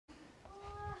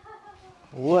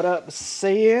What up,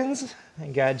 Saiyans? I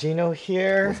got Gino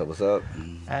here, What's up? What's up?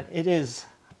 and it is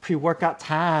pre-workout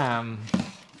time.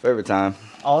 Favorite time.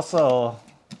 Also,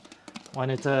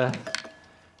 wanted to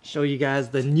show you guys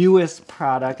the newest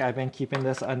product. I've been keeping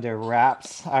this under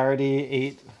wraps. I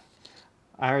already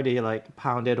like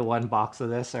pounded one box of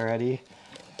this already,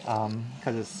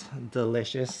 because it's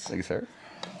delicious. Thank you, sir.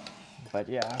 But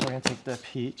yeah, we're gonna take the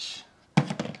peach.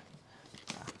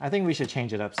 I think we should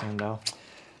change it up soon though.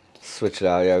 Switch it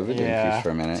out. Yeah, we've been doing peach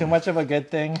for a minute. Too much of a good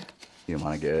thing. You don't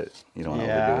want to get it. You don't want to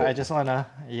Yeah, overdo it. I just wanna,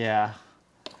 yeah,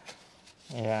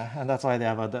 and that's why they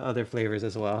have other flavors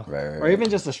as well. Right. Or even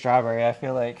just the strawberry. I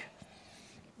feel like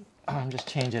just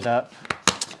change it up,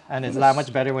 and it's that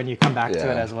much better when you come back to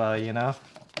it as well. You know.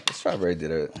 The strawberry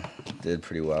did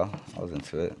pretty well. I was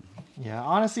into it. Yeah,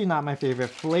 honestly, not my favorite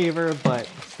flavor, but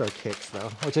still kicks though,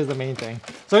 which is the main thing.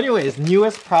 So, anyways,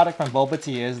 newest product from Boba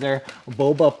Tea is their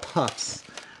Boba Puffs.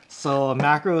 So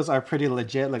macros are pretty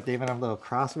legit. Like they even have a little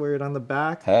crossword on the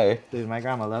back. Hey. Dude, my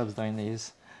grandma loves doing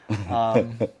these.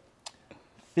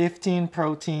 15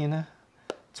 protein,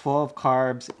 12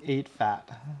 carbs, 8 fat.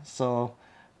 So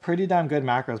pretty damn good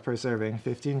macros per serving.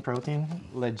 15 protein,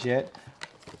 legit.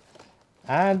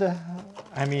 And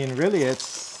I mean, really,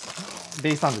 it's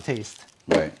based on the taste.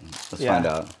 Right. Let's find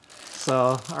out.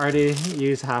 So I already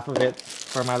used half of it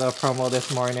for my little promo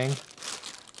this morning.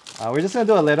 We're just gonna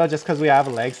do a little just because we have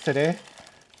legs today.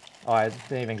 Oh, I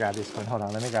didn't even grab your spoon. Hold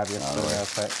on, let me grab your spoon real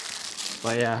quick.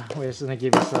 But yeah, we're just gonna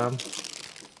give you some.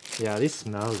 Yeah, these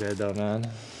smell good though, man.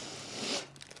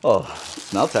 Oh,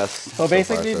 smell test. So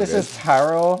basically, this is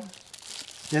taro.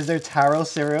 This is their taro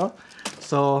cereal.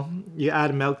 So you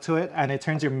add milk to it, and it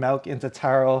turns your milk into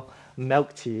taro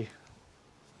milk tea.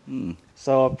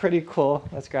 So pretty cool.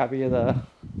 Let's grab you the.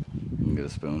 Get a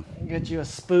spoon. Get you a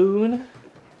spoon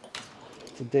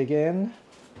to dig in.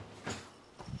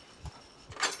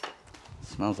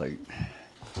 Smells like.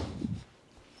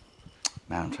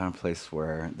 Man, I'm trying to place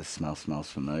where the smell smells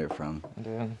familiar from. And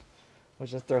then we'll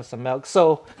just throw some milk.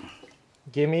 So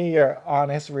give me your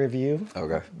honest review.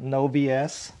 Okay. No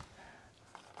BS.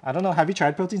 I don't know. Have you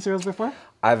tried protein cereals before?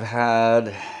 I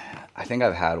think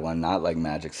I've had one, not like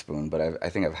Magic Spoon, but I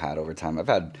think I've had over time. I've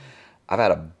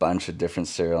had a bunch of different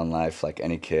cereal in life. Like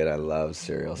any kid, I love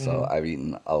cereal, so I've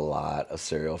eaten a lot of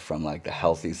cereal, from like the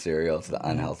healthy cereal to the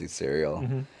unhealthy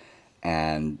cereal,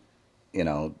 and you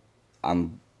know,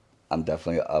 I'm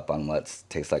definitely up on what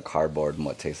tastes like cardboard and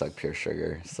what tastes like pure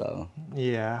sugar. So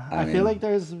Yeah, I feel mean- like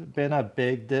there's been a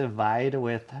big divide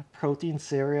with protein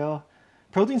cereal.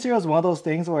 Protein cereal is one of those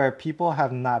things where people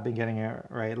have not been getting it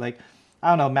right. Like, I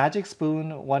don't know, Magic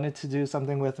Spoon wanted to do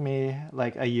something with me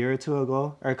like a year or two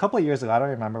ago, or a couple of years ago, I don't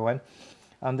remember when.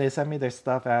 They sent me their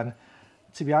stuff, and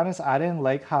to be honest, I didn't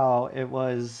like how it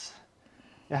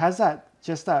has that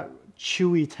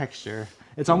chewy texture.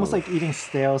 It's almost like eating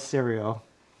stale cereal.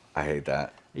 I hate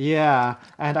that. Yeah,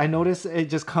 and I noticed it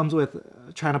just comes with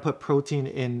trying to put protein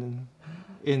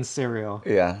in cereal.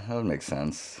 Yeah, that would make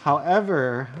sense.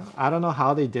 However, I don't know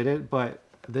how they did it, but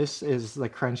this is the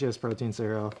crunchiest protein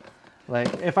cereal.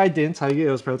 Like, if I didn't tell you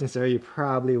it was protein cereal, you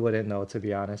probably wouldn't know, to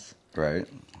be honest. Right.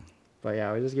 But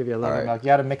yeah, we just give you a little Alright. milk. You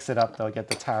gotta mix it up though. Get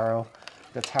the taro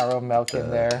milk in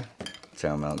there.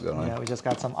 Tail milk going. Yeah, we just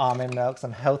got some almond milk,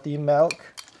 some healthy milk.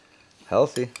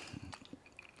 Healthy.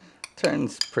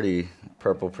 Turns pretty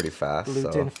purple pretty fast.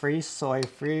 Gluten free, soy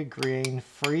free, grain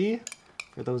free.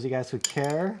 For those of you guys who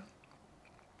care.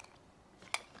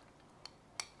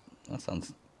 That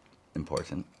sounds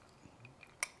important.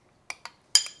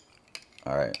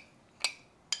 All right.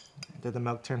 Did the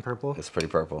milk turn purple? It's pretty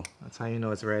purple. That's how you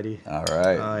know it's ready. All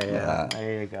right. Oh yeah,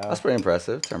 there you go. That's pretty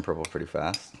impressive. Turned purple pretty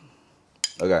fast.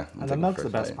 Okay. And the milk's the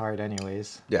best part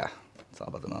anyways. Yeah. It's all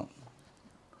about the milk.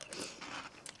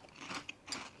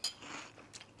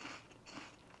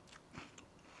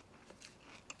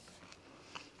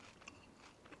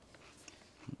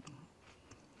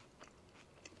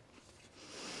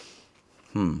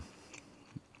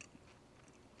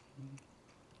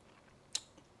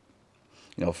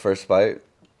 You know, first bite,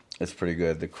 it's pretty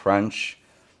good. The crunch,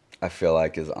 I feel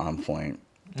like, is on point.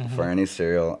 For any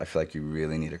cereal, I feel like you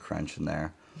really need a crunch in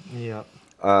there. Yep.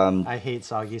 I hate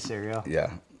soggy cereal.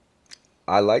 Yeah.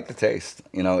 I like the taste.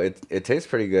 You know, it tastes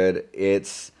pretty good.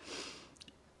 It's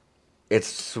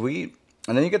sweet,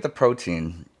 and then you get the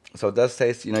protein. So it does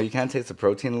taste, you know, you can taste the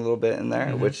protein a little bit in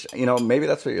there, which, you know, maybe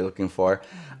that's what you're looking for.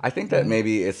 I think that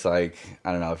maybe it's like,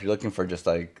 I don't know, if you're looking for just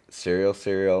like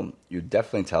cereal, you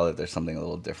definitely tell that there's something a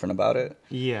little different about it.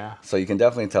 Yeah. So you can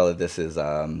definitely tell that this is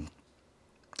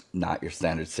not your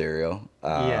standard cereal.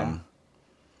 Yeah.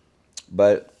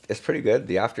 But it's pretty good.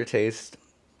 The aftertaste,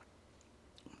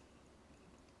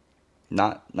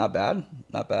 not bad,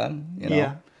 not bad. You know.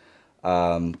 Yeah.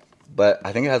 But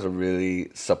I think it has a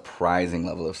really surprising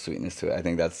level of sweetness to it. I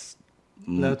think that's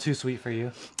A little too sweet for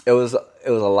you. it was a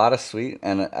lot of sweet,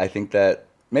 and I think that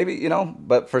maybe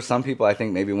but for some people, I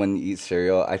think maybe when you eat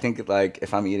cereal, I think like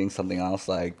if I'm eating something else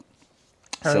like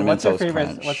Herman, cinnamon toast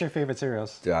what's your crunch, favorite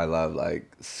cereals? dude, I love like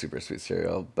super sweet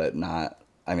cereal, but not.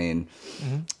 I mean,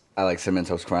 Mm-hmm. I like cinnamon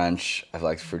toast crunch. I've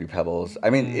liked fruity pebbles. I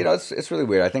mean, it's really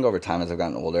weird. I think over time as I've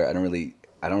gotten older, I don't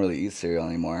really eat cereal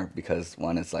anymore because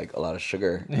one, it's like a lot of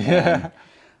sugar. Yeah.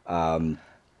 But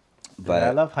Dude,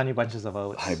 I love Honey Bunches of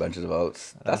Oats. Honey Bunches of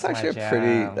Oats. That's That's my actually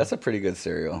jam. that's a pretty good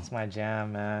cereal. It's my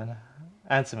jam, man.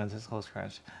 And Cinnamon Toast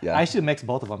Crunch. Yeah. I should mix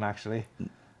both of them actually. Dude,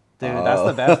 that's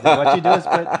the best. Dude. What you do is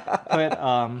put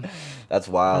That's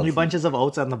wild. Honey Bunches of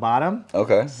Oats on the bottom,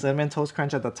 Okay. Cinnamon Toast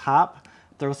Crunch at the top.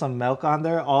 Throw some milk on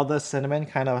there. All the cinnamon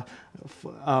kind of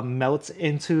melts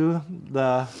into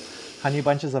the Honey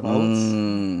Bunches of Oats.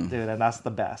 Dude, and that's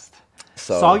the best.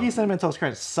 So Soggy Cinnamon Toast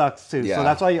Crunch sucks too. Yeah. So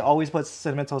that's why you always put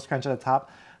Cinnamon Toast Crunch at the top.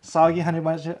 Soggy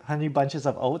Honey Bunches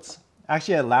of Oats.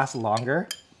 Actually, it lasts longer.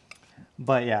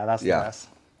 But yeah, that's the Yeah. best.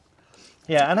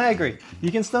 Yeah, and I agree.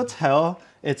 You can still tell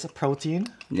it's protein.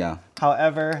 yeah.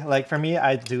 However, like for me,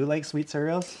 I do like sweet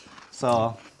cereals.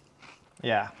 So,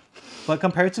 yeah. But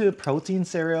compared to protein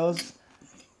cereals,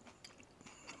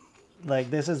 like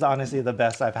this is honestly the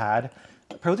best I've had.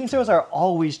 Protein cereals are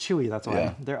always chewy. That's why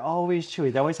Yeah. they're always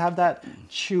chewy. They always have that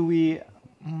chewy.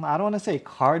 I don't want to say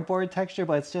cardboard texture,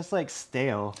 but it's just like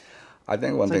stale. I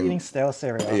think one It's like thing. eating stale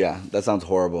cereal. Yeah, that sounds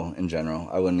horrible in general.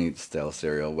 I wouldn't eat stale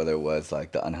cereal, whether it was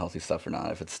like the unhealthy stuff or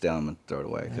not. If it's stale, I'm gonna throw it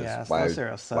away. 'Cause Yeah, why, stale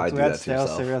cereal sucks. why do We had that to stale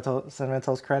yourself? cereal, Cinnamon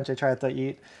Toast Crunch. I tried to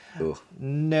eat. Ooh,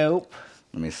 Nope.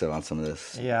 let me sip on some of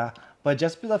this. Yeah, but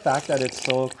just for the fact that it's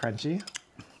so crunchy,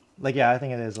 like yeah, I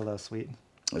think it is a little sweet.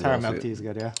 It's Taro a little milk sweet. tea is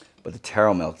good, yeah. But the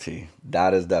taro milk tea,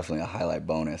 that is definitely a highlight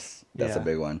bonus. That's a Yeah.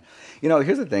 big one.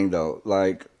 Here's the thing though,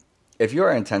 like if you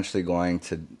are intentionally going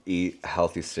to eat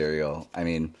healthy cereal, I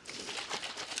mean,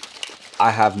 I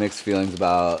have mixed feelings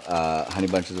about Honey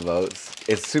Bunches of Oats.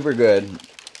 It's super good,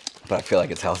 but I feel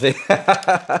like it's healthy.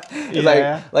 It's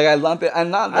Yeah. like I lump it, and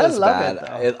not I that it's love bad.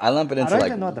 it, though. I lump it into don't like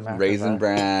even know what the macros Raisin are.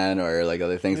 Bran or like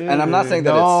other things. And I'm not saying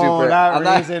that no, it's super. not I'm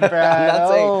Raisin Bran. I'm not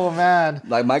saying, Oh man,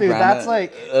 like my dude, grandma, that's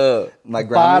like my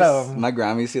bottom.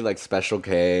 grandma used to eat like Special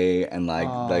K and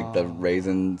like the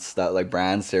raisin stuff, like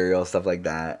bran cereal, stuff like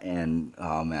that. And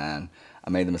oh man, I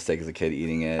made the mistake as a kid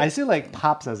eating it. I used to like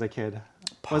Pops as a kid.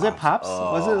 Was it Pops?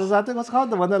 Pops? Was that what's called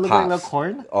the one that looked like little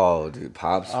corn? Oh, dude,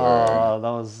 Pops were Oh,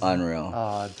 those unreal.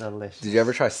 Oh, delicious. Did you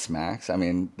ever try Smacks? I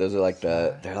mean, those are like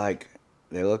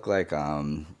they look like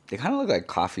they kind of look like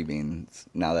coffee beans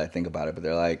now that I think about it, but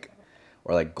they're like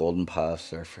or like Golden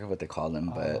Puffs or I forget what they call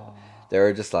them, but they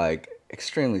were just like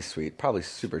extremely sweet, probably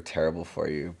super terrible for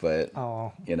you, but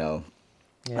Oh, I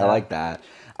yeah. like that.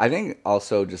 I think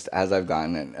also just as I've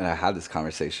gotten, and I had this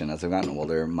conversation, as I've gotten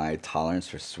older, my tolerance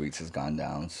for sweets has gone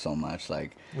down so much.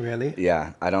 Like, Really?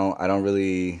 yeah, I don't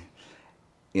really,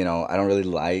 I don't really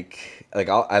like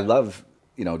I love,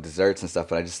 desserts and stuff,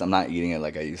 but I'm not eating it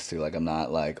like I used to. Like, I'm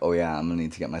not like, oh yeah, I'm gonna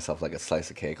need to get myself like a slice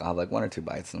of cake. I'll have like one or two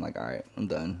bites and I'm like, all right, I'm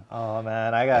done. Oh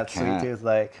man, I got sweet can't. tooth.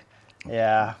 Like,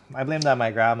 yeah, I blame that on my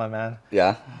grandma, man.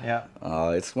 Yeah. Yeah.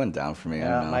 It's went down for me. I Yeah,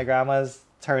 don't know. my grandma's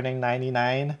turning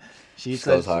 99. She eats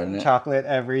goes hard in it? chocolate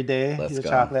every day. Let's She's a go.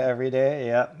 chocolate every day.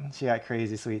 Yep. She got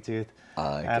crazy sweet tooth. I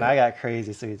like And it. I got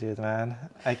crazy sweet tooth, man.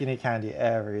 I can eat candy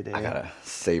every day. I got a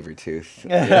savory tooth.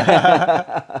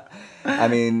 I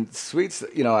mean, sweets,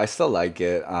 I still like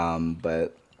it,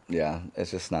 but yeah,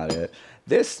 it's just not it.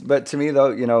 But to me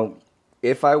though,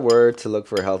 if I were to look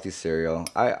for a healthy cereal,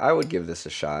 I would give this a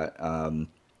shot.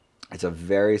 It's a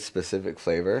very specific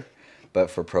flavor,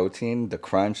 but for protein, the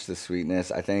crunch, the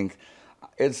sweetness, I think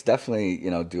it's definitely,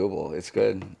 doable. It's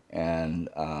good. And,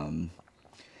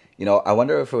 I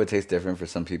wonder if it would taste different for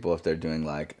some people if they're doing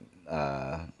like,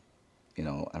 I don't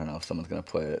know if someone's going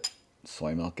to put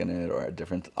soy milk in it or a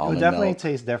different It almond would definitely milk.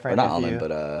 taste Or different not if almond, you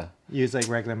but use like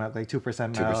regular milk, like 2%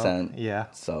 milk. 2%. Yeah.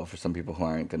 So for some people who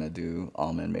aren't going to do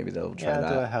almond, maybe they'll try Yeah, do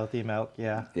a that. healthy milk,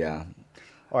 yeah. Yeah.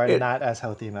 Or It- not as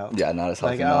healthy milk. Yeah, not as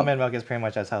healthy Like milk. almond milk is pretty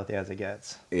much as healthy as it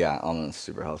gets. Yeah, almond's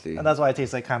super healthy. And that's why it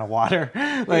tastes like kind of water.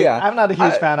 Like, Yeah, I'm not a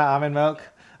huge I- fan of almond milk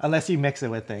unless you mix it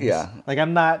with things. Yeah. Like,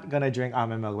 I'm not going to drink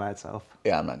almond milk by itself.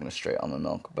 Yeah, I'm not going to straight almond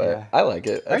milk, but Yeah. I like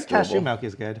it. Or That's cashew doable. milk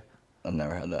is good. I've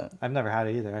never had that. I've never had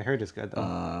it either. I heard it's good,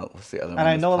 though. What's the other one? and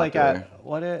I that's know, like,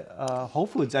 popular? at Whole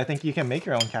Foods, I think you can make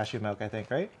your own cashew milk, I think,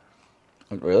 right?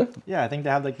 Really? Yeah, I think they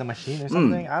have, like, the machine or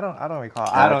something. I don't recall.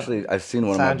 I've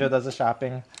seen Sandra does the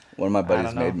shopping. one of my buddies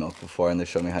don't know. made milk before, and they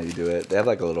showed me how you do it. They have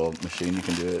like a little machine you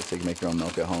can do it, so you can make your own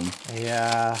milk at home.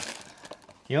 Yeah.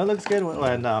 You know, it looks good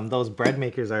when those bread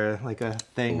makers are like a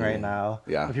thing right Ooh, now.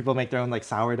 yeah. When people make their own like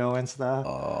sourdough and stuff.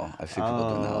 Oh, I've seen people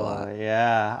doing that a Oh lot.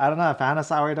 yeah, I'm not a fan of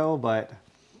sourdough, but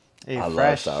a I love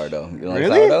fresh. sourdough. You don't like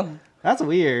Really? sourdough? That's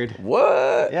weird.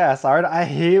 What? Yeah, sourdough. I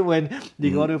hate when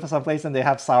you go to some place and they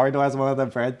have sourdough as one of the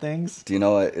bread things. Do you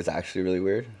know what is actually really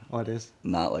weird? What is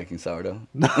Not liking sourdough.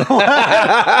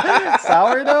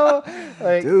 sourdough?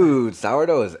 Like, Dude,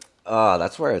 sourdough is,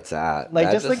 that's where it's at. like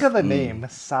That just think of the name,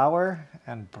 sour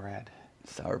and bread.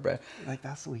 Sour bread. Like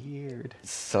that's weird.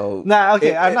 So. Nah,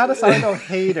 okay, I'm not a sourdough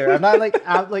hater. I'm not like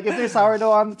if there's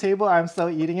sourdough on the table, I'm still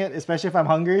eating it, especially if I'm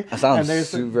hungry. That sounds and there's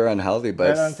super unhealthy,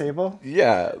 but bread on the table.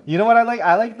 yeah. You know what I like?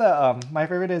 I like the my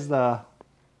favorite is the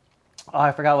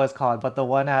I forgot what it's called, but the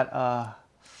one at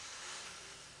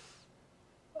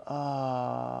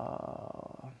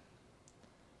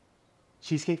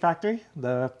Cheesecake Factory,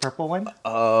 the purple one.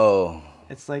 Oh.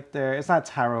 It's like it's not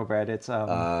taro bread, it's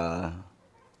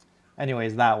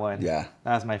anyways, that one. Yeah.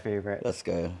 That's my favorite. That's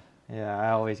good. Yeah,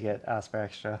 I always ask for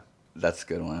extra. That's a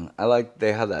good one.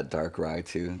 They have that dark rye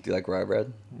too. Do you like rye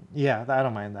bread? Yeah, I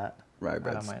don't mind that. Rye I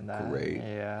bread's don't mind that. great.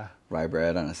 Yeah. Rye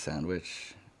bread on a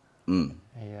sandwich.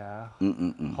 Yeah.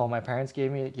 Oh, my parents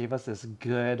gave us this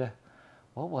good,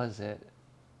 what was it?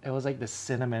 It was like the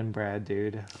cinnamon bread,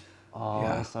 dude. Oh,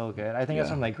 Yeah. it was so good. I think it's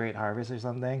Yeah. from like Great Harvest or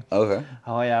something. Okay.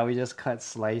 Oh yeah, we just cut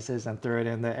slices and threw it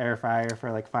in the air fryer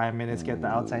for like 5 minutes. Get the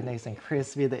outside nice and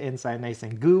crispy, the inside nice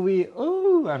and gooey.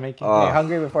 Ooh, I'm making me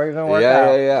hungry before I even work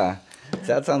out. Yeah.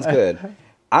 That sounds good.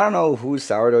 I don't know whose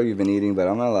sourdough you've been eating, but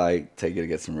I'm gonna like take you to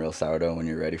get some real sourdough when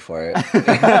you're ready for it.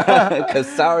 Because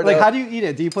sourdough. Like, how do you eat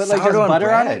it? Do you put like just sourdough and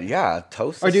butter on bread, it, yeah,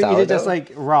 toast. or do you eat it just sourdough.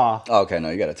 like raw? Oh, okay, no,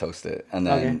 you gotta toast it and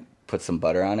then Okay. put some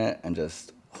butter on it and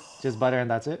just. Just butter and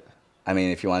that's it. I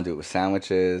mean, if you want to do it with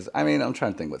sandwiches, I mean, I'm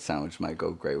trying to think what sandwich might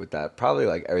go great with that. Probably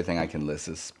like everything I can list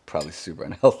is probably super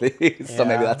unhealthy. So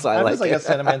maybe that's why I I'm like just like it. a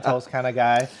cinnamon toast kind of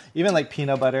guy. Even like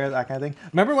peanut butter, that kind of thing.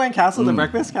 Remember when Castle of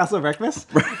Breakfast?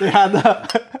 They had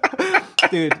the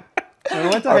dude. When we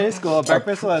went to high school,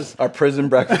 breakfast Our prison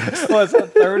breakfast. was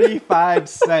 35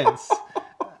 cents.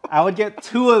 I would get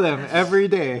 2 of them every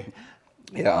day.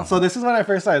 Yeah. So this is when I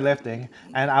first started lifting,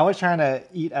 and I was trying to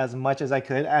eat as much as I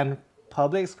could, and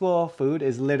public school food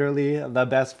is literally the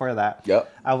best for that.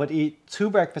 Yep. I would eat 2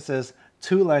 breakfasts,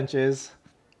 2 lunches.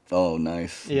 Oh,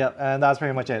 nice. Yep, and that's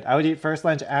pretty much it. I would eat first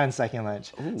lunch and second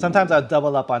lunch. Sometimes I'd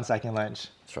double up on second lunch.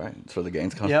 That's right. That's where the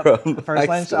gains come Yep. from. First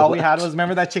lunch, all we had was,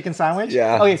 remember that chicken sandwich?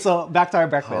 Yeah. Okay, so back to our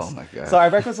breakfast. Oh my God. So our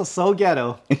breakfast was so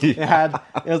ghetto. It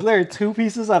was literally 2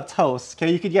 pieces of toast.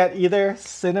 Okay, you could get either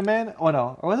cinnamon,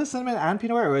 or was it cinnamon and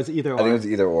peanut butter, or was it either or? I think it was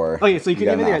either or. Okay, so you could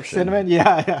got either an get option. cinnamon,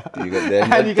 yeah. You get, they're,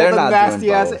 And you get they're the not doing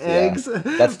nasty ass both, yeah. eggs.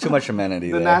 That's too much amenity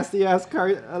The there. nasty ass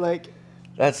like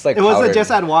That's like it wasn't powdered. just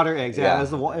had water eggs. Yeah,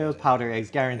 Yeah. it was powder eggs,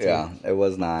 guaranteed. Yeah, it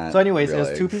was not. So anyways, it real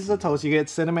was 2 eggs. pieces of toast. You get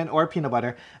cinnamon or peanut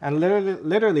butter, and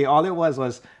literally all it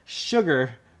was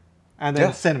sugar, and then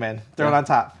Yeah. cinnamon thrown Yeah. on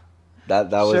top. That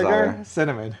was Sugar, our.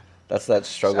 cinnamon, That's that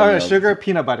struggle. or meal. sugar,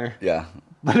 peanut butter. Yeah.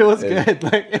 But it was good.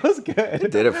 Like it was good.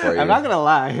 It did it for you. I'm not gonna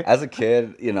lie. As a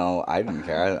kid, I didn't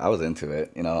care. I was into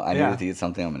it. I Yeah. needed to eat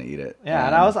something. I'm gonna eat it. Yeah,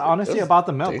 and I was honestly it was about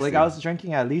the milk. tasty. Like I was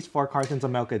drinking at least 4 cartons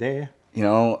of milk a day.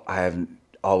 I've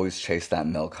always chased that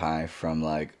milk high from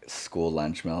like school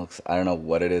lunch milks. I don't know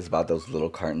what it is about those little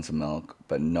cartons of milk,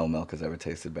 but no milk has ever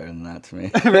tasted better than that to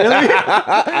me. Really?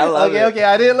 I love it. Okay,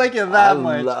 I didn't like it that I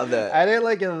much. love it. I didn't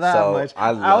like it that So, much. I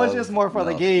I was love just more for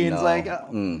the milk. gains.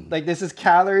 No. Like this is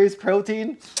calories,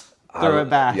 protein. Throw it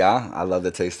back. Yeah, I love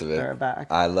the taste of it. Throw it back.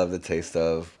 I love the taste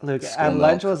of Look, school and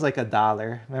lunch milk. was like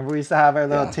 $1. Remember we used to have our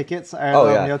little Yeah. tickets, our Oh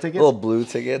little yeah, meal tickets. little blue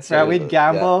tickets. Yeah, or- we'd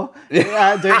gamble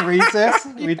during recess.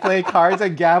 We'd play cards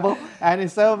and gamble, and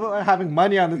instead of having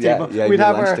money on the Yeah, table, yeah, we'd your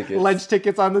have lunch our tickets. lunch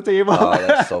tickets on the table. Oh,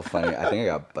 that's so funny. I think I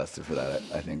got busted for that.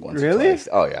 I think once. Really? Or twice.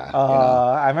 Oh yeah.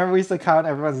 I remember we used to count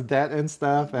everyone's debt and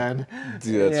stuff, and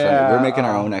Dude, that's yeah, funny. We're making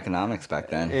our own economics back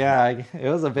then. yeah, it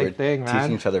was a big We're thing, man.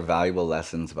 teaching each other valuable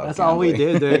lessons about. That's all we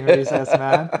gambling. did during recess,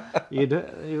 man.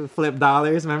 You flip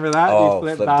dollars, remember that? Oh,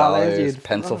 You'd flip dollars, you'd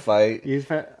pencil fight, I you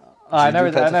do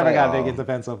never pencil fight? got big Oh. into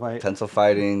pencil fight. pencil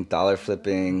fighting, dollar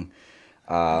flipping.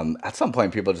 At some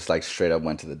point, people just like straight up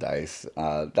went to the dice.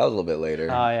 That was a little bit later.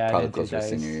 Oh yeah, probably I didn't do closer to dice.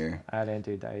 senior year. I didn't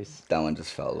do dice. That one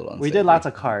just felt a little. We did lots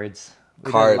of cards.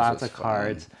 Cards Lots was of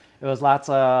cards. fun. It was lots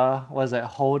of was it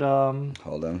Hold'em,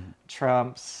 Hold on.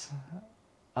 Trumps,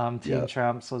 Team Yep.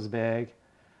 Trumps was big.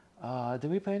 Did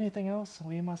we play anything else?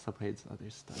 We must have played some other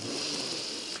stuff.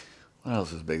 What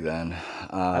else was big then?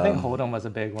 I think Hold'em was a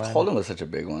big one. Hold'em was such a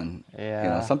big one.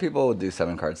 Yeah. Some people would do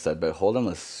 7-card stud, but Hold'em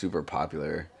was super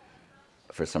popular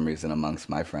for some reason amongst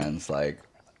my friends. Like,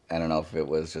 I don't know if it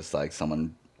was just like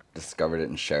someone discovered it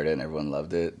and shared it, and everyone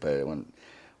loved it. But when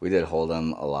we did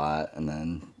Hold'em a lot, and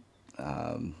then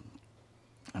I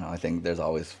don't know, I think there's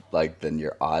always like then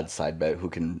your odd side bet who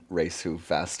can race who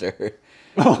faster.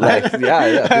 Like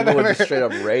people would just straight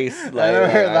up race. Like, I never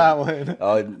heard that one.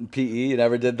 Oh, in PE, you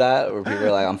never did that, where people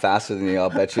are like, "I'm faster than you. I'll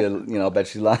bet you, I'll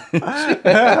bet you lunch."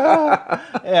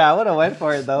 Yeah, I would have went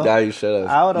for it though. Yeah, you should have.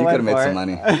 I would have You could went have for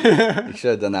made it. some money. You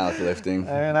should have done that with lifting.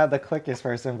 I'm not the quickest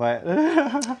person, but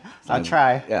I'll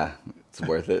try. Yeah, it's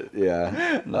worth it.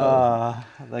 Yeah. No.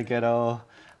 The good old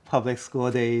public school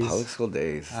days. Public school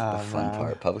days, the fun man.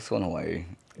 part. Public school in Hawaii.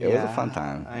 It was a fun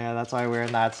time. Yeah, that's why we're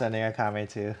not sending a comment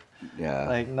to. Yeah.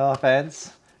 Like, no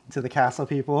offense to the Castle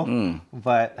people,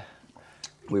 but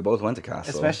We both went to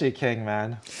Castle. especially King,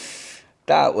 man.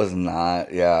 That was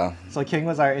not, yeah. So King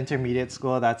was our intermediate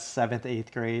school. That's 7th,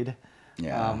 8th grade.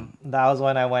 Yeah. That was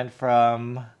when I went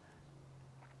from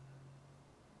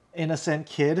innocent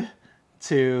kid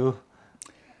to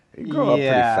You grew up pretty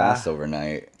fast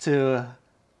overnight. to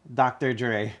Dr.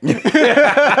 Dre. Straight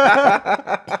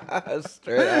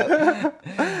up.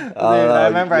 Dude, I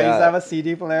remember I used to have a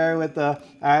CD player with the.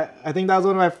 I think that was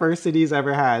one of my first CDs I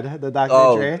ever had. The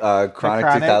Dr. Dre. Chronic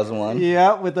 2001.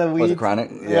 Yep, with the weed. Was it Chronic?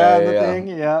 The thing.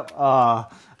 Yep.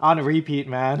 On repeat,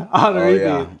 man. On repeat.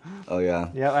 Yeah. Oh yeah.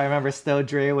 Yep, I remember Still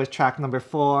Dre was track number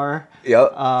 4.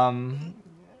 Yep.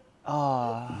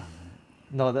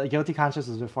 No, the Guilty Conscience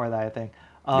was before that, I think.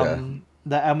 Yeah.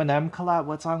 The Eminem collab,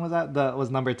 what song was that? Was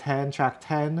number 10, track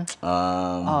 10.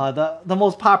 The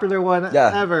most popular one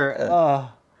ever.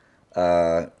 Oh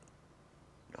my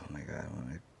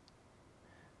god.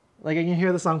 Like I can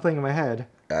hear the song playing in my head.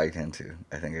 I can too.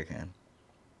 I think I can.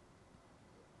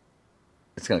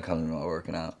 It's gonna come to me while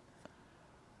working out.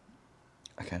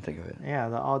 I can't think of it. Yeah,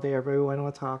 the All Day Everyone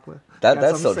Will Talk with.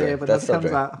 That's still Dre. But That's still comes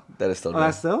Dre. out. That is still Oh, Dre.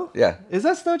 that's still? Yeah. Is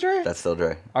that still Dre? That's still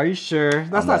Dre. Are you sure?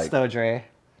 That's I'm not like- still Dre.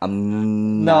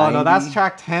 I'm No, that's 90.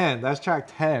 track 10. That's track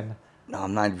 10. No,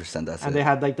 I'm 90%. That's And it. they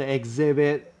had like the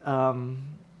Exhibit collab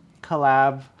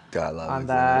God, I love on Exhibit.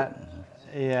 that.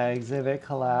 Yeah, Exhibit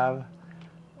collab.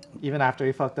 Even after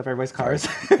he fucked up everybody's cars.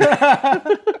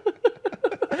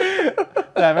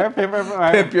 Yeah,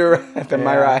 remember Pimp your ride. Am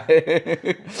I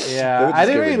right? Yeah, I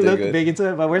didn't really look big into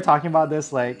it, but we're talking about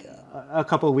this like a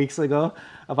couple of weeks ago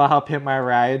about how Pimp My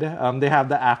Ride. They have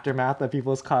the aftermath of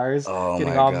people's cars getting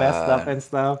my all messed up God. and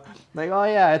stuff. Like, oh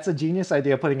yeah, it's a genius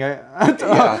idea putting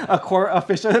a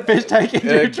fish tank in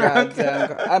your trunk.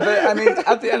 But I mean,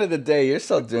 at the end of the day, you're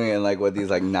still doing it like with these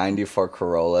like 94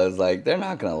 Corollas. Like they're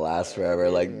not gonna last forever.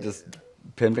 Like just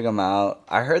pimping them out.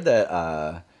 I heard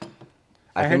that.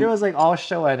 I heard it was like all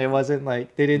show and it wasn't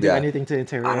like they didn't do anything to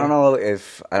interior. I don't know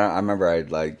if I remember I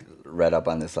like read up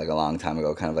on this like a long time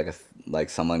ago. Kind of like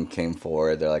someone came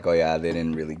forward. They're like, oh yeah, they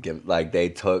didn't really give like they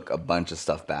took a bunch of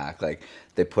stuff back. Like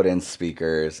they put in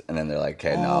speakers and then they're like,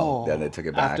 okay, no. Then they took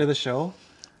it back after the show.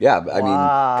 Yeah, I mean,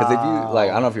 because if you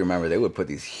like, I don't know if you remember, they would put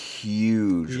these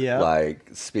huge like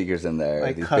speakers in there,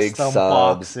 like these custom big subs.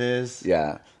 boxes.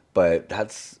 Yeah, but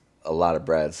that's a lot of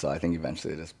bread. So I think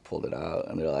eventually they just pulled it out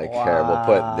and they're like, here, we'll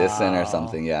put this in or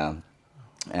something. Yeah,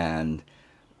 and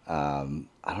I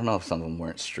don't know if some of them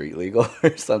weren't street legal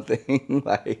or something.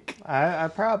 Like I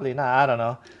probably not. I don't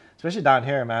know. Especially down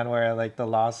here, man, where like the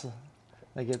laws,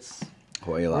 like it's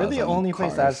Hawaii we're laws the on only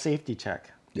place that has cars. safety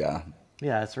check. Yeah,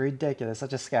 Yeah, it's ridiculous.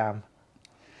 Such a scam.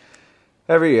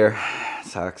 every year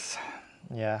sucks.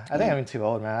 Yeah, I think I'm too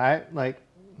old, man.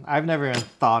 I've never even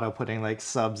thought of putting like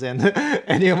subs in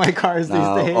any of my cars these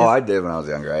days. Oh, I did when I was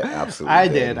younger. I absolutely. I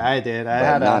did. I But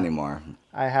had not anymore.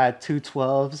 I had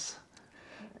 212s.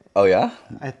 Oh yeah.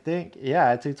 I think I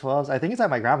had 212s. I think it's at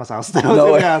my grandma's house still. No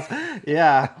to way. be honest.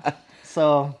 Yeah.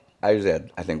 So I usually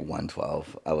had, I think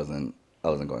 112. I wasn't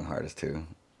going hardest too.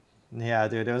 yeah,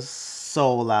 dude, it was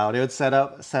so loud. It would set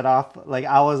off like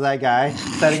I was that guy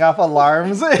setting off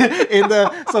alarms in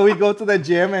the. So we go to the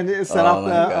gym and it set off my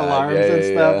the God. alarms Yeah, and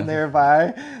yeah, stuff yeah.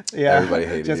 nearby. Yeah, Everybody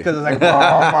hated just you. because it's like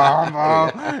boom,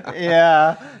 boom, boom.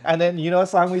 Yeah, and then you know a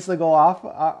song we used to go off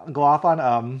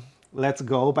on "Let's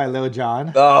Go" by Lil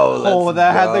Jon. Oh,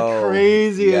 that had the Go.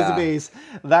 craziest Yeah. bass.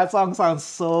 That song sounds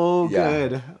so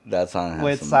good That song has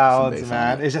with some sounds, bass on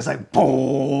man. it. It's just like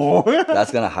boom.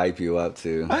 That's gonna hype you up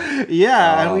too.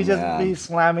 Yeah, and Oh, we just man. be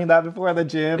slamming that before the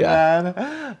gym, Yeah.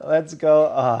 man. Let's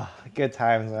go. Oh, good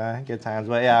times, man. Good times.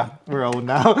 But yeah, we're old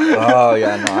now. Oh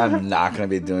yeah, no, I'm not gonna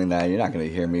be doing that. You're not gonna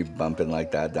hear me bumping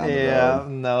like that down the Yeah, road.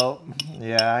 no.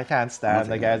 Yeah, I can't stand the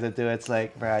Nothing. guys that do it. It's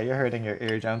like, bro, you're hurting your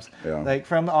eardrums. Yeah. Like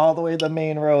from all the way to the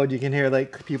main road, you can hear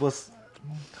like people's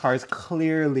cars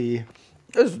clearly.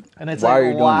 And it's Why like, are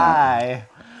you doing that? why?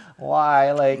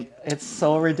 Why? Like, it's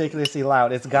so ridiculously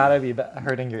loud. It's gotta be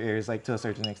hurting your ears, like, to a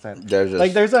certain extent. There's just,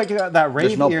 Like, there's like that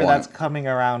rave no ear point. that's coming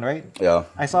around, right? Yeah.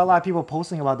 I saw a lot of people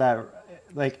posting about that.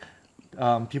 Like,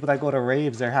 people that go to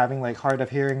raves, they're having like hard of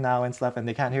hearing now and stuff, and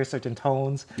they can't hear certain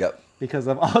tones. Yep. Because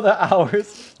of all the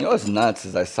hours. You know what's nuts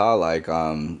is I saw like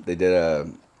they did I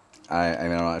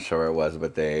mean I'm not sure where it was,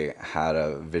 but they had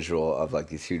a visual of like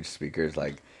these huge speakers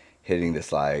like hitting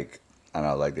this like I don't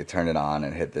know, like they turned it on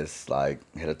and hit this like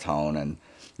hit a tone and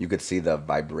you could see the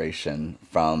vibration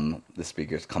from the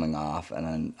speakers coming off, and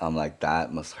then I'm like,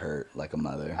 that must hurt like a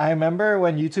mother. I remember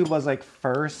when YouTube was like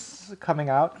first coming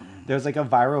out, there was like a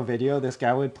viral video. This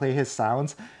guy would play his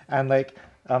sounds, and like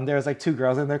there was like two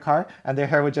girls in their car, and their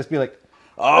hair would just be like,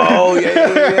 oh yeah,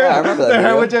 I remember that. Their hair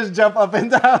video. would just jump up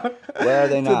and down. Where are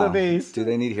they now? To the bass. Do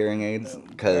they need hearing aids?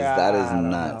 Because Yeah, that is I don't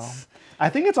nuts. know. I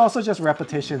think it's also just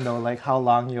repetition though, like how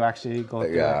long you actually go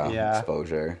through it. Yeah.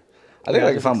 Exposure. I think Yeah,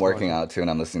 like if just I'm exposure. working out too and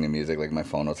I'm listening to music, like my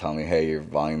phone will tell me, hey, your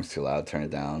volume's too loud, turn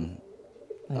it down.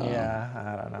 Yeah,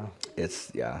 I don't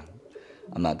know.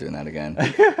 I'm not doing that again.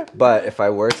 But if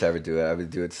I were to ever do it, I would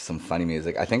do it to some funny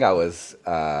music. I think I was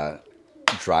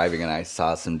driving and I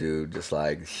saw some dude just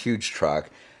like huge truck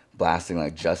blasting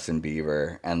like Justin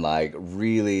Bieber and like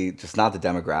really just not the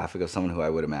demographic of someone who I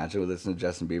would imagine would listen to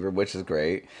Justin Bieber, which is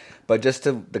great, but just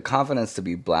the confidence to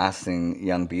be blasting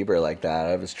young Bieber like that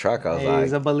out of his truck. I was like,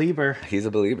 He's a believer. he's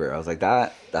a believer. I was like,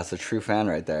 that's a true fan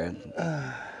right there.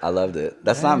 I loved it.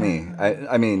 That's not me.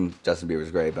 I mean, Justin Bieber's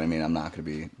great, but I mean, I'm not going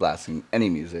to be blasting any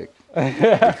music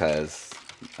because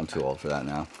I'm too old for that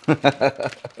now.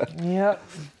 Yep.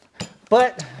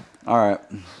 But All right.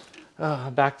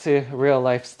 back to real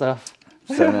life stuff.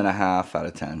 7.5 out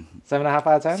of 10. 7.5 out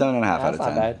of 10? 7.5 out That's of not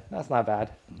 10. bad. That's not bad.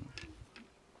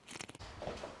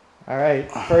 All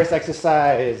right, first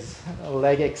exercise,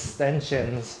 leg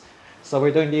extensions. So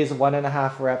we're doing these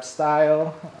 1.5 rep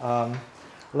style.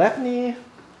 Left knee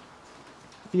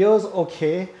feels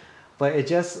okay, but it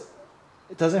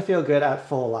doesn't feel good at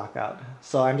full lockout.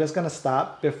 So I'm just gonna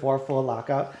stop before full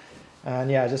lockout. And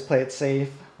yeah, just play it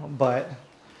safe, but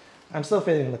I'm still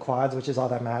feeling the quads, which is all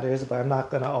that matters, but I'm not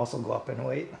gonna also go up in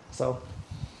weight. So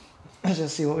let's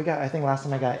just see what we got. I think last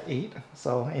time I got 8,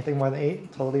 so anything more than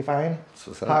 8, totally fine.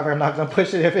 So what's up? However, I'm not gonna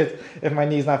push it if my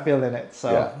knee's not feeling it.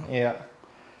 So yeah.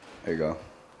 There you go.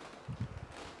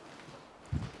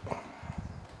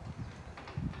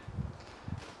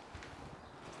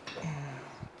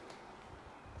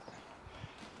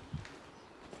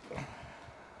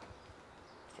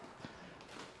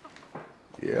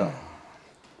 Yeah.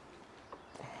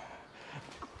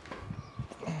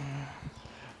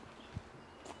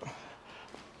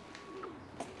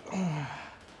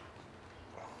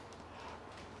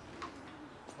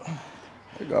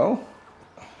 There you go.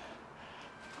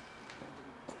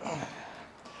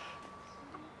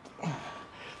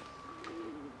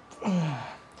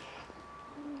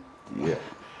 Yeah.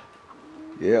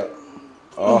 Yeah.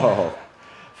 Oh,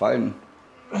 fighting.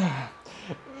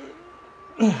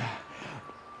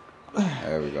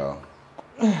 There we go.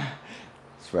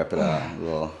 Let's wrap it out. A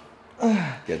little.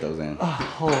 Get those in.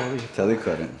 Holy. Till they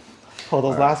couldn't. Oh,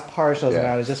 those last partials, Yeah.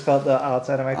 man. I just felt the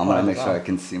outside of my quads. I'm gonna make sure I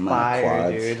can see my fire,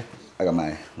 quads. dude. I got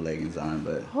my leggings on,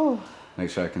 but make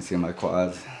sure I can see my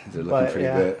quads. They're looking But, pretty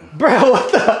yeah. good. Bro,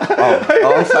 what the?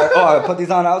 Oh, I'm sorry. Oh, I put these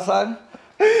on outside?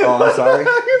 Oh, I'm sorry.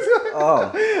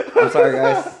 Oh, I'm sorry,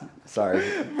 guys. Sorry.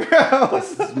 Bro.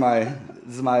 This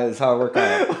is how I work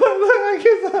out. What the heck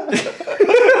is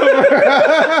that?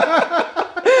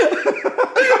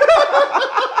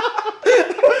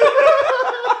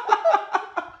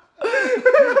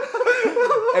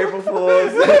 April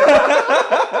Fools.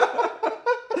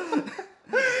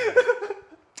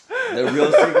 The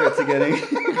real secret to getting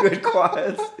good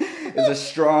quads is a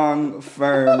strong,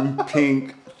 firm,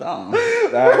 pink thumb.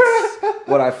 That's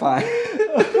what I find.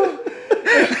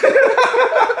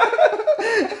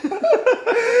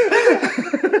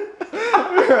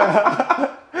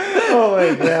 Oh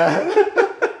my god.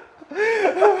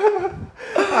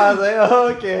 I was like, oh,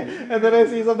 okay. And then I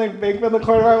see something big from the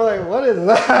corner. I'm like, what is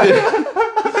that?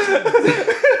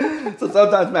 So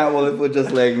sometimes Matt will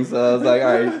just leggings. So I was like,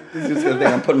 all right, he's just gonna think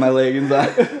I'm putting my leggings on.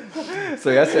 So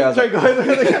yesterday I was Try like, going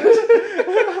through the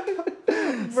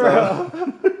bro.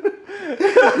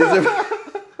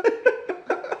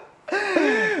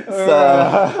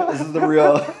 This is the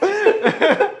real.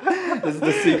 This is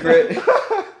the secret.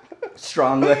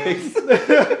 Strong legs. Take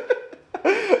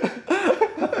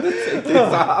these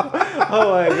off.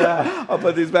 Oh my god. I'll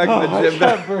put these back in the I gym.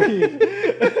 can't breathe.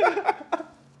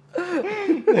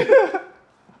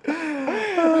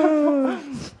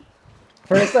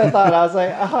 First I thought, I was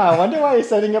like, I wonder why you're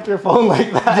setting up your phone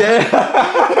like that.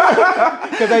 Yeah.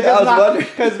 Because I just knocked,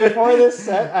 because before this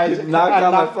set, I knocked I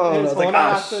out my knocked phone. I his was like, phone on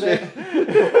ah, accident.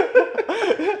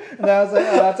 And I was like,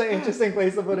 oh, that's an interesting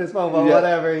place to put his phone, but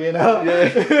whatever, you know?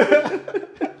 Yeah.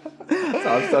 So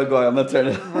I'm still going. I'm gonna turn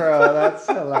it. Bro, that's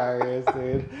hilarious,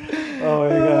 dude. Oh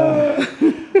my god.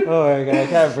 Oh my god, I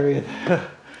can't breathe.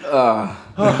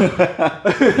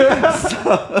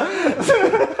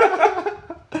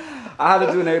 I had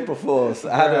to do an April Fool's.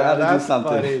 I had to do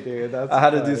something. Funny, dude. That's I had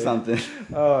to funny. do something.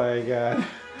 Oh my god.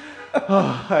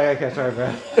 Oh, I can't try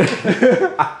breath.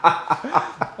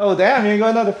 Oh damn, you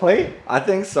going another plate? I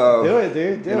think so. Do it,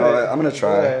 dude. Do you it. know what? I'm gonna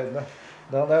try.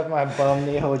 Don't let my bum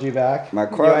knee hold you back. My you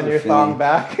quads and your are feeling- thong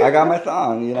back. I got my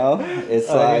thong, you know? It's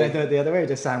You're like... gonna do it the other way or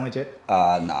just sandwich it? No,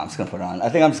 I'm just gonna put it on. I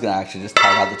think I'm just gonna actually just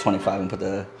tag out the 25 and put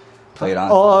the plate on.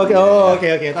 Oh, okay.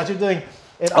 Yeah. Okay. I thought you were doing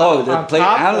it Oh, on, the on plate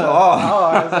top and of- oh.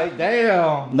 I was like,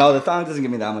 damn. No, the thong doesn't give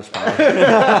me that much power.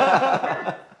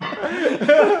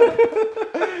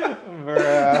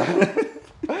 Bruh.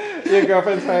 Your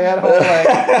girlfriend's probably at home like,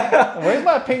 where's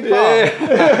my pink thong?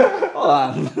 Hold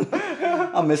on.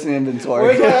 I'm missing inventory.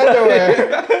 Where's my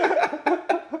underwear?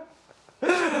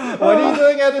 What are you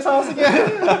doing at this house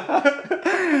again?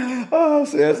 Oh,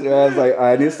 seriously, I was like,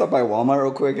 I need to stop by Walmart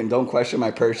real quick and don't question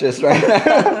my purchase right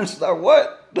now. She's like,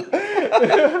 what?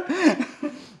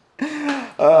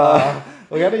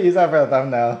 We gotta use that for a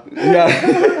thumbnail. Yeah.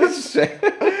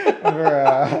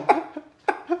 Bruh.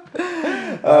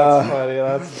 That's funny.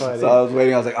 That's funny. So I was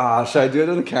waiting. I was like, should I do it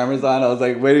when the camera's on? I was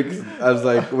like waiting. I was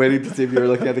like waiting to see if you were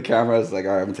looking at the camera. I was like,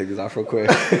 all right, I'm gonna take this off real quick.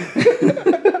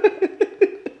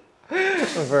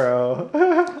 Bro.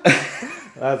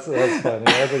 That's funny.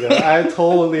 That's a good one. I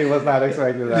totally was not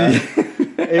expecting that.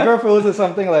 April Fools is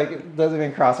something like doesn't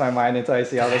even cross my mind until I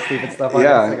see all this stupid stuff on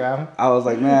Instagram. I was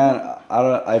like, man,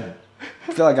 I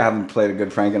feel like I haven't played a good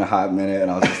prank in a hot minute,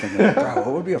 and I was just thinking, like, bro,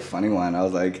 what would be a funny one? I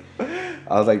was like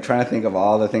trying to think of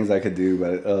all the things I could do,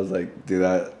 but I was like, do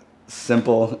that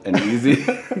simple and easy.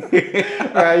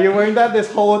 Right, you're wearing that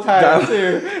this whole time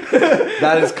too.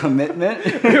 That is commitment.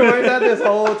 You're wearing that this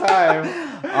whole time.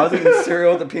 I was eating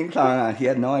cereal with the pink tongue on. He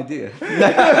had no idea.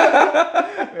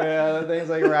 Yeah, the thing's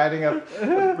like riding up.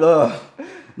 Ugh,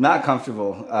 not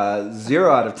comfortable.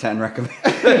 0 out of 10 recommend.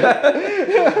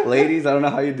 Ladies, I don't know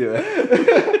how you do it.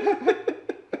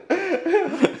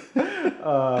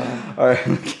 All right,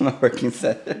 I'm gonna get my working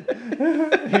set. You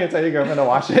can tell your girlfriend to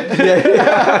wash it.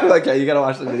 Yeah. Like, yeah, you gotta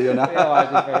watch the video now. You gotta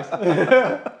watch it first.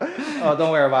 Oh,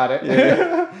 don't worry about it.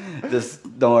 Yeah.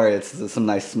 Just don't worry, it's some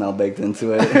nice smell baked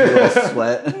into it. A little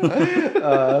sweat.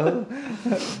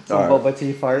 Some boba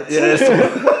tea farts. Yes.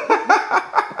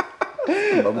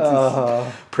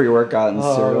 Pre-workgot and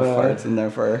cereal farts in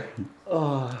there for her.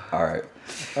 All right.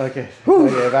 Okay.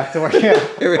 Okay, back to working out.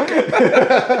 Here we go.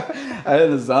 I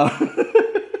in the zone.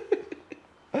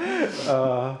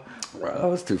 Bro, that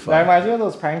was too fun. That reminds me of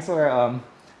those pranks where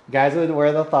guys would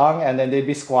wear the thong and then they'd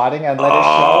be squatting and let it show.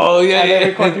 Oh, yeah, and yeah. then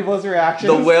record people's reactions.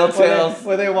 The whale tails.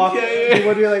 Where they walk, people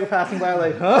would be like passing by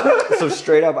like, huh? So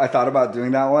straight up, I thought about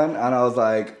doing that one, and I was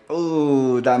like,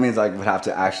 ooh, that means I would have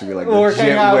to actually be like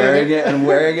legit wearing it and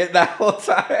wearing it that whole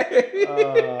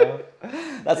time.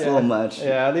 That's a little much.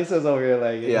 Yeah, at least it was over your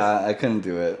leg. Yeah, I couldn't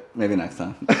do it. Maybe next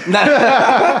time. All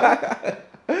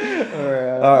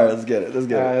right, let's get it. Let's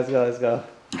get it. Let's go.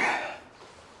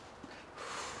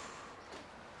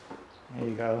 There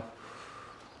you go.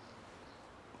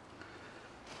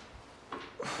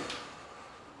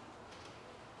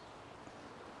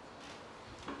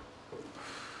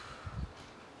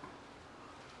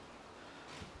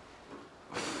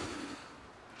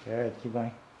 Good, keep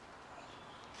going.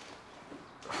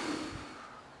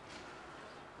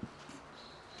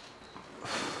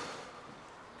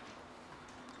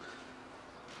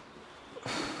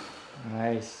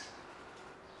 Nice.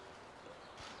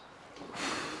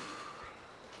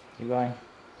 Keep going.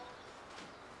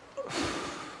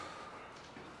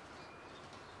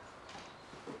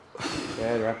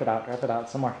 Good, wrap it out,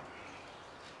 some more.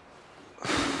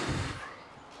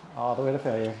 All the way to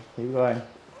failure. Keep going.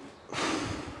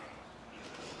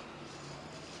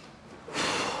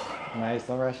 Nice,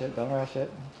 don't rush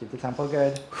it. Keep the tempo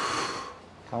good.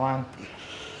 Come on.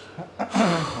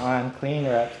 Come on, clean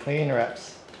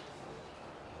reps.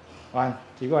 Come on,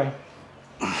 keep going.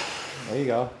 There you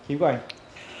go, keep going.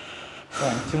 Come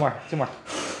on, two more.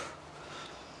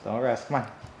 Don't rest, come on.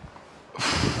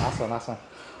 Last one.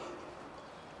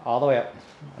 All the way up.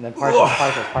 And then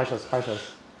partials.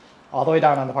 All the way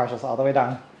down on the partials, all the way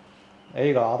down. There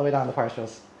you go, all the way down the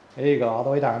partials. There you go, all the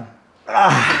way down.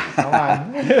 Come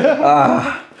on.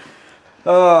 That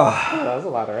was a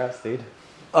lot of reps, dude.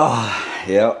 Oh,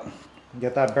 yep.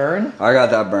 Get that burn? I got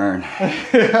that burn.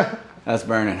 That's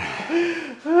burning.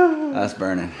 That's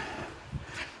burning.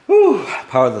 Woo!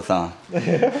 Power of the thumb.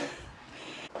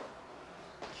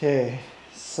 Okay,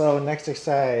 so next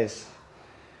exercise.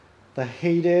 The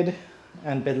hated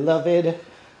and beloved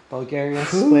Bulgarian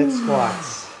split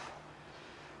squats.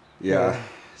 Yeah. Okay,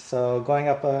 so going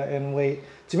up in weight.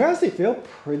 To be honest, they feel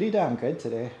pretty damn good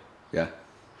today. Yeah.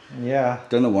 Yeah.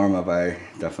 During the warm up, I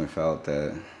definitely felt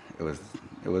that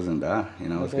it wasn't bad. You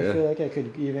know, it was I feel good. like I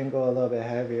could even go a little bit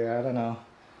heavier. I don't know.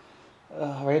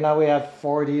 Right now we have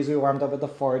 40s. We warmed up with the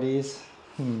 40s.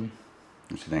 What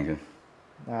you thinking?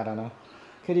 I don't know.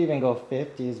 Could even go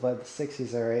 50s, but the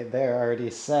 60s are right there, already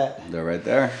set. They're right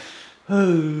there.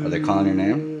 Are they calling your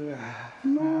name?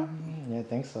 Yeah, I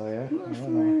think so, yeah. I don't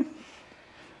know.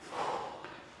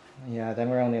 Yeah, then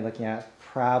we're only looking at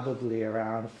probably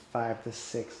around 5 to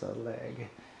 6 a leg,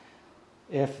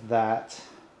 if that.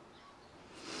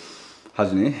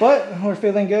 How's your knee? But we're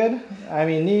feeling good. I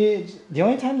mean, knee. The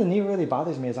only time the knee really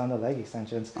bothers me is on the leg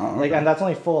extensions. Oh, okay. Like, and that's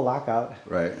only full lockout.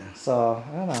 Right. So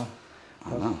I don't know. I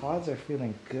don't The know. quads are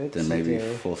feeling good Then today.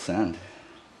 maybe full send.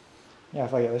 Yeah,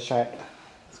 fuck it. Let's try it.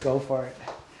 Let's go for it.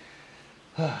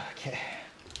 Okay.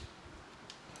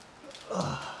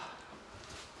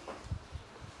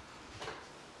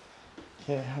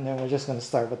 Okay, and then we're just gonna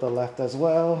start with the left as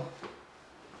well.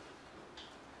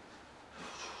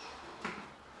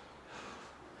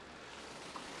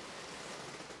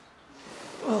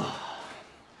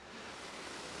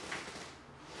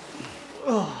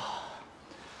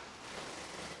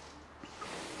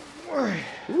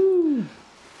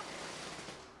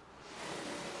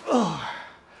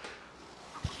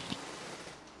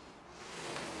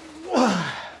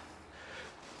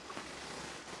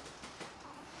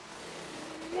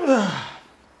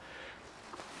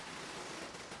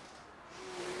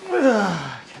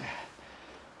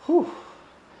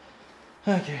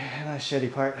 Okay, and that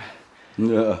shitty part.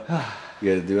 Yeah.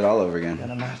 You gotta do it all over again.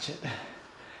 Gotta match it.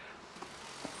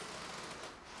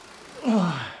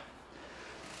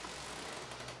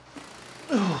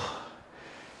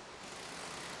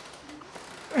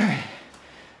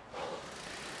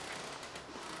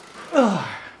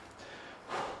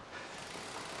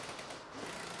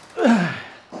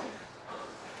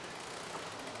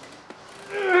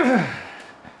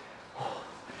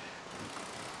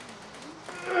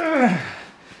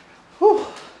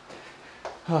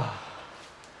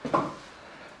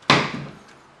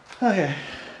 Okay.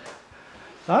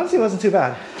 Honestly, it wasn't too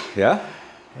bad. Yeah?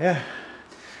 Yeah.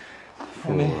 I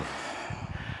mean,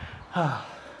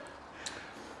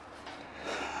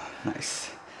 Nice.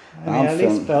 I mean, at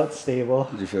least felt stable.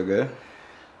 Did you feel good?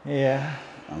 Yeah.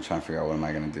 I'm trying to figure out what am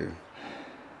I gonna do.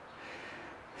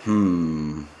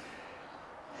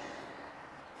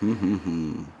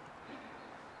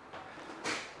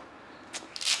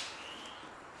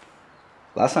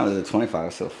 Last time I did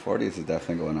 25, so 40s is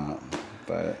definitely going up.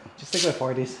 But Just stick with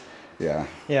 40s. yeah,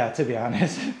 Yeah, to be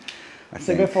honest. I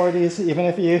Stick think with 40s, even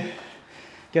if you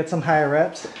get some higher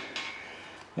reps,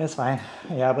 it's fine.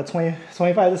 Yeah, but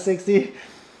 25 to 60,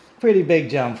 pretty big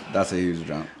jump. that's a huge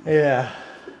jump. Yeah.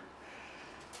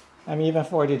 I mean, even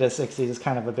 40 to 60 is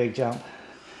kind of a big jump.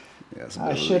 Yeah, it's a I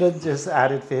bit should have just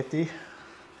added 50,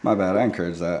 My bad. I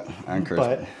encourage that. I encourage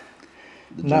but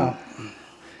the no. jump.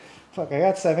 Fuck, I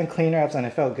got 7 clean reps and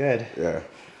it felt good. Yeah.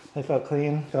 I felt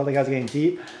clean, felt like I was getting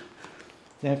deep.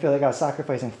 Didn't feel like I was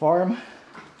sacrificing form.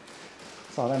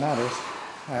 That's all that matters.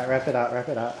 All right, rep it out, rep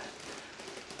it out.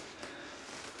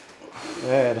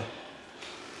 Good.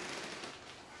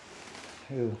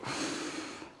 Ooh.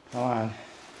 Come on.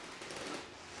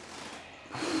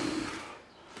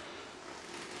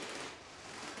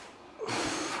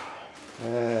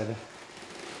 Good.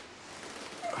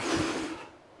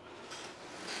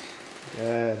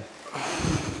 Good.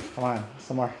 Come on,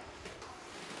 some more.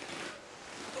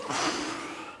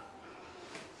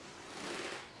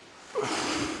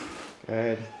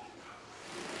 Good.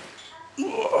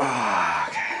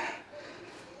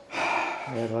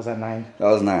 Good, was that 9? That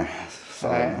was nice. All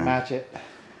Solid, right, man. match it.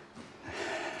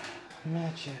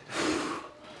 Match it.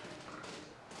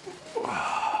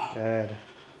 Good.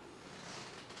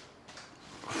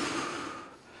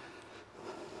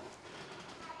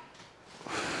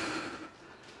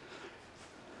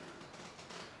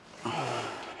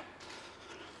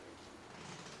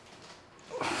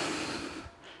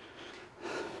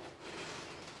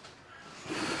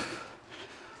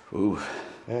 Ooh.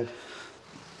 Good.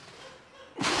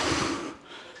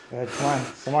 Good, come on,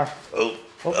 some more. Oh.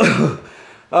 Oh.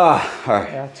 Ah, all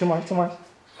right. Yeah, two more. Two more.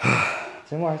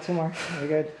 You're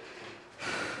good.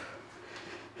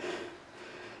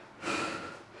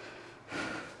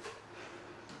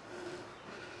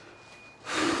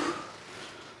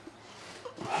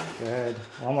 Good.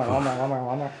 One more, one more, one more,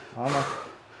 one more, one more.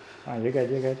 Oh, you're good,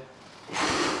 you're good.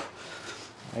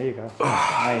 There you go.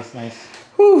 Nice, nice.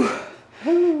 Whew.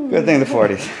 Good thing the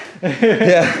 40s.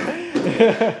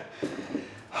 Yeah.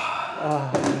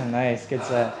 Oh, nice. Good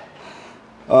set.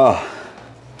 Oh.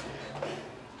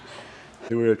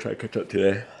 We're gonna try to catch up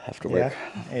today after work.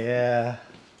 Yeah.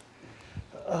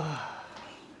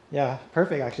 Yeah,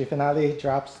 perfect. Actually, finale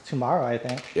drops tomorrow, I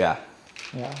think. Yeah.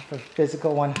 Yeah, for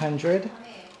physical 100.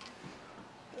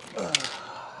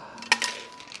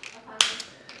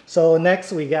 So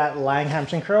next we got lying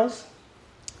hamstring curls,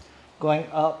 going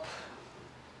up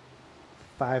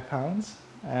 5 pounds.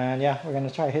 And yeah, we're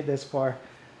gonna try to hit this for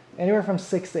anywhere from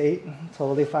 6 to 8,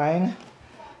 totally fine.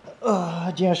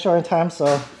 Gino's short in time,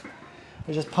 so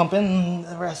we're just pumping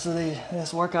the rest of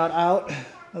this workout out.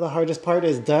 The hardest part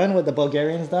is done with the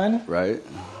Bulgarians done. Right.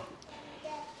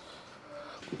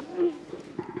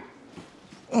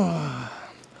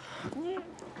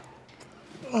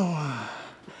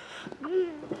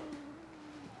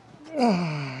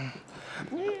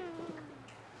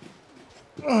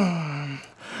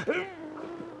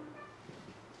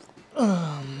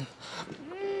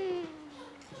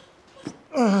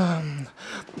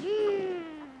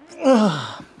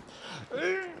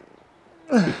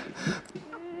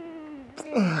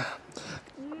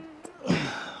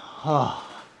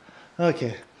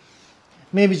 Okay,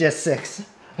 maybe just 6.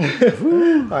 All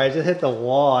right, just hit the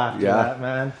wall after that,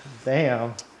 man.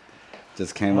 Damn.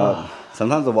 Just came up.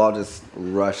 Sometimes the wall just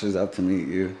rushes up to meet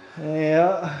you.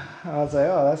 Yeah, I was like,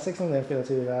 oh, that 6 one didn't feel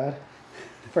too bad.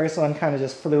 First one kind of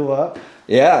just flew up.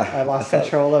 Yeah. I lost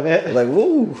control of it. Like,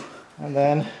 woo. And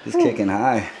then. Just kicking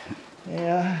high.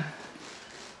 Yeah.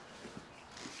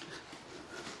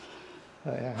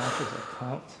 Oh yeah, I think it's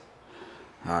pumped.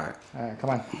 All right. All right, come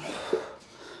on.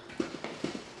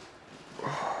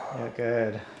 Yeah,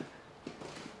 good.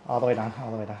 All the way down,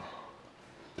 all the way down.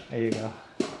 There you go.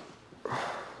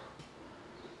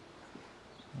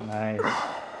 Nice.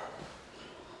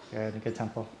 Good, good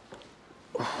tempo.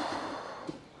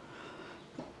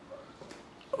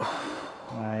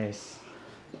 Nice.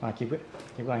 Come on, keep it.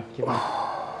 Keep going, keep going.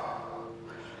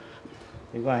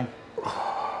 Keep going.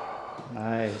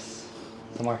 Nice.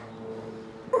 Some more.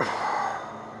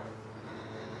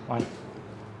 One.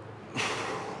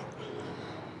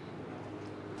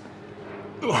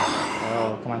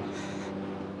 Oh, come on.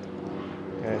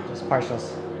 Good, just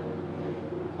partials.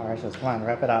 Partials, come on,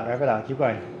 wrap it out, wrap it out. Keep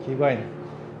going, keep going.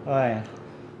 Going.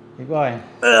 Keep going.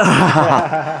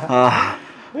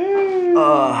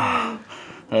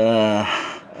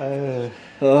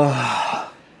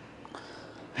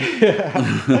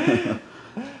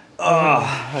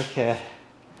 Okay.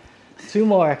 2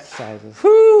 more exercises.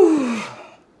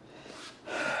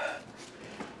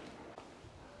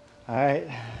 All right,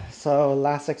 so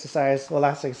last exercise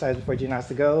before Gina has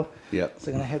to go. Yep.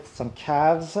 So gonna hit some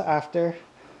calves after,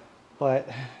 but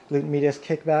glute medius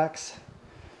kickbacks.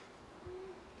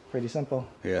 Pretty simple.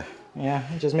 Yeah. Yeah,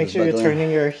 just make sure you're turning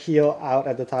your heel out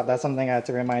at the top. That's something I had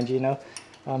to remind Gino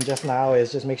just now,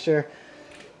 is just make sure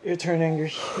you're turning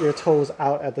your toes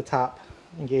out at the top.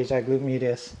 Engage that glute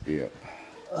medius. Yep.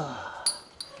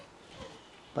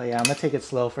 But yeah, I'm gonna take it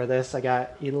slow for this. I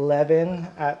got 11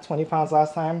 at 20 pounds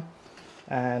last time,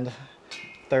 and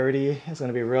 30 is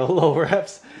gonna be real low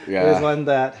reps. Yeah. There's one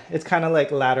that, it's kind of like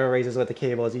lateral raises with the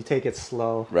cables. You take it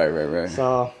slow. Right.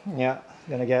 So yeah,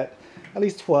 gonna get at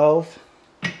least 12.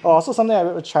 Oh, also something I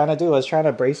was trying to do was trying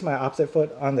to brace my opposite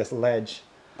foot on this ledge.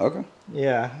 Okay.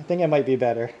 Yeah, I think it might be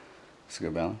better. It's a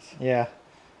good balance. Yeah.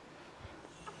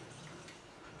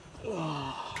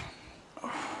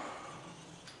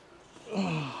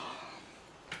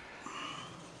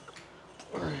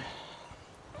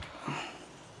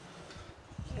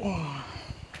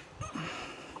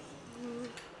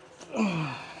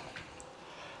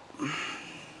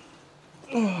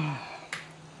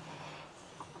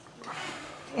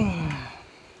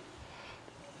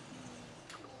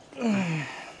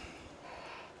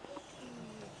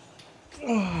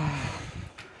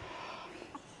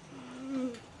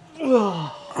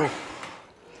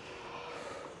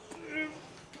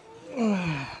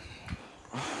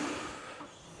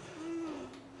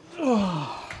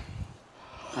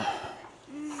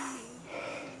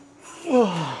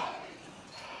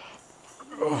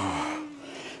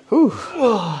 Whew.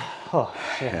 Oh,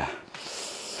 shit. Yeah.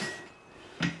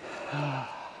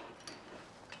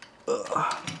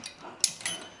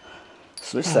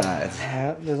 Switch sides.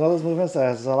 Yeah, there's all those movements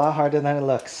that it's a lot harder than it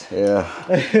looks. Yeah.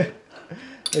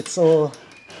 It's so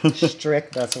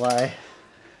strict, that's why.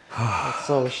 It's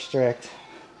so strict.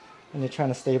 And you're trying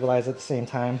to stabilize at the same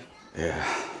time. Yeah.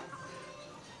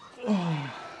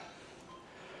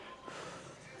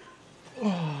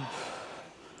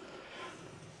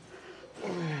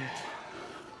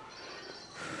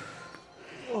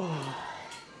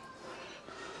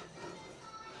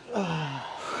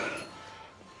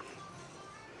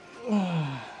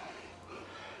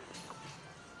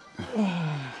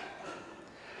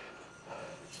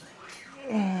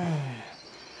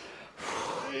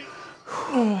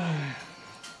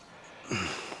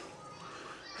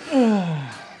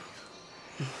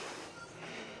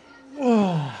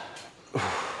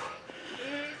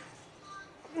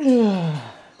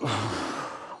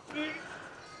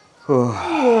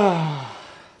 Oh,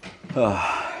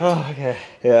 okay.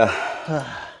 Yeah.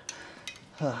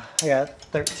 I got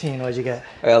 13. What'd you get?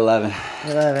 I got 11.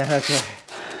 11. Okay.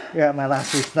 You're at my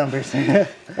last week's numbers. I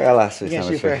got last week's You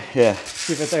can numbers. shoot Yeah.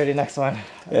 Shoot for 30 next one.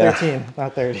 Yeah. 13,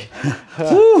 not 30.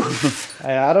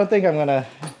 I don't think I'm gonna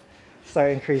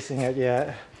start increasing it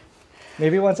yet.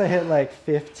 Maybe once I hit like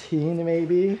 15,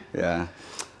 maybe. Yeah.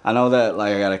 I know that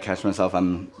like I gotta catch myself.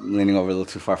 I'm leaning over a little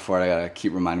too far forward. I gotta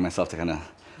keep reminding myself to kind of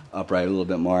upright a little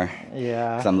bit more.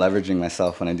 Yeah. Because I'm leveraging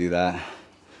myself when I do that.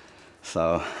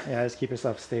 So. Yeah, just keep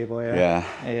yourself stable. Yeah.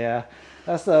 Yeah. Yeah.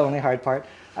 That's the only hard part.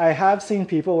 I have seen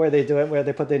people where they do it where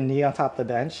they put their knee on top of the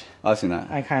bench. I've seen that.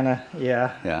 I kind of,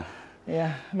 yeah. Yeah.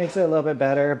 Yeah, makes it a little bit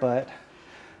better, but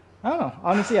I don't know.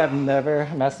 Honestly, I've never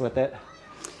messed with it.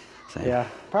 Same. Yeah,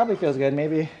 probably feels good.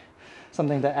 Maybe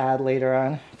something to add later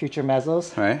on, future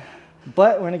mezzos. All right.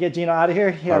 But we're gonna get Gino out of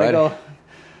here. He gotta go do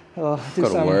Go to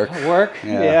some work.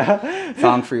 Yeah.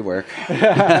 Song free work. But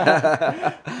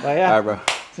yeah. All right, bro.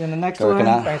 See you in the next Go one. working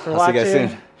out. Thanks for I'll watching. see you guys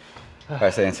soon. All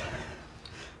right, Saints.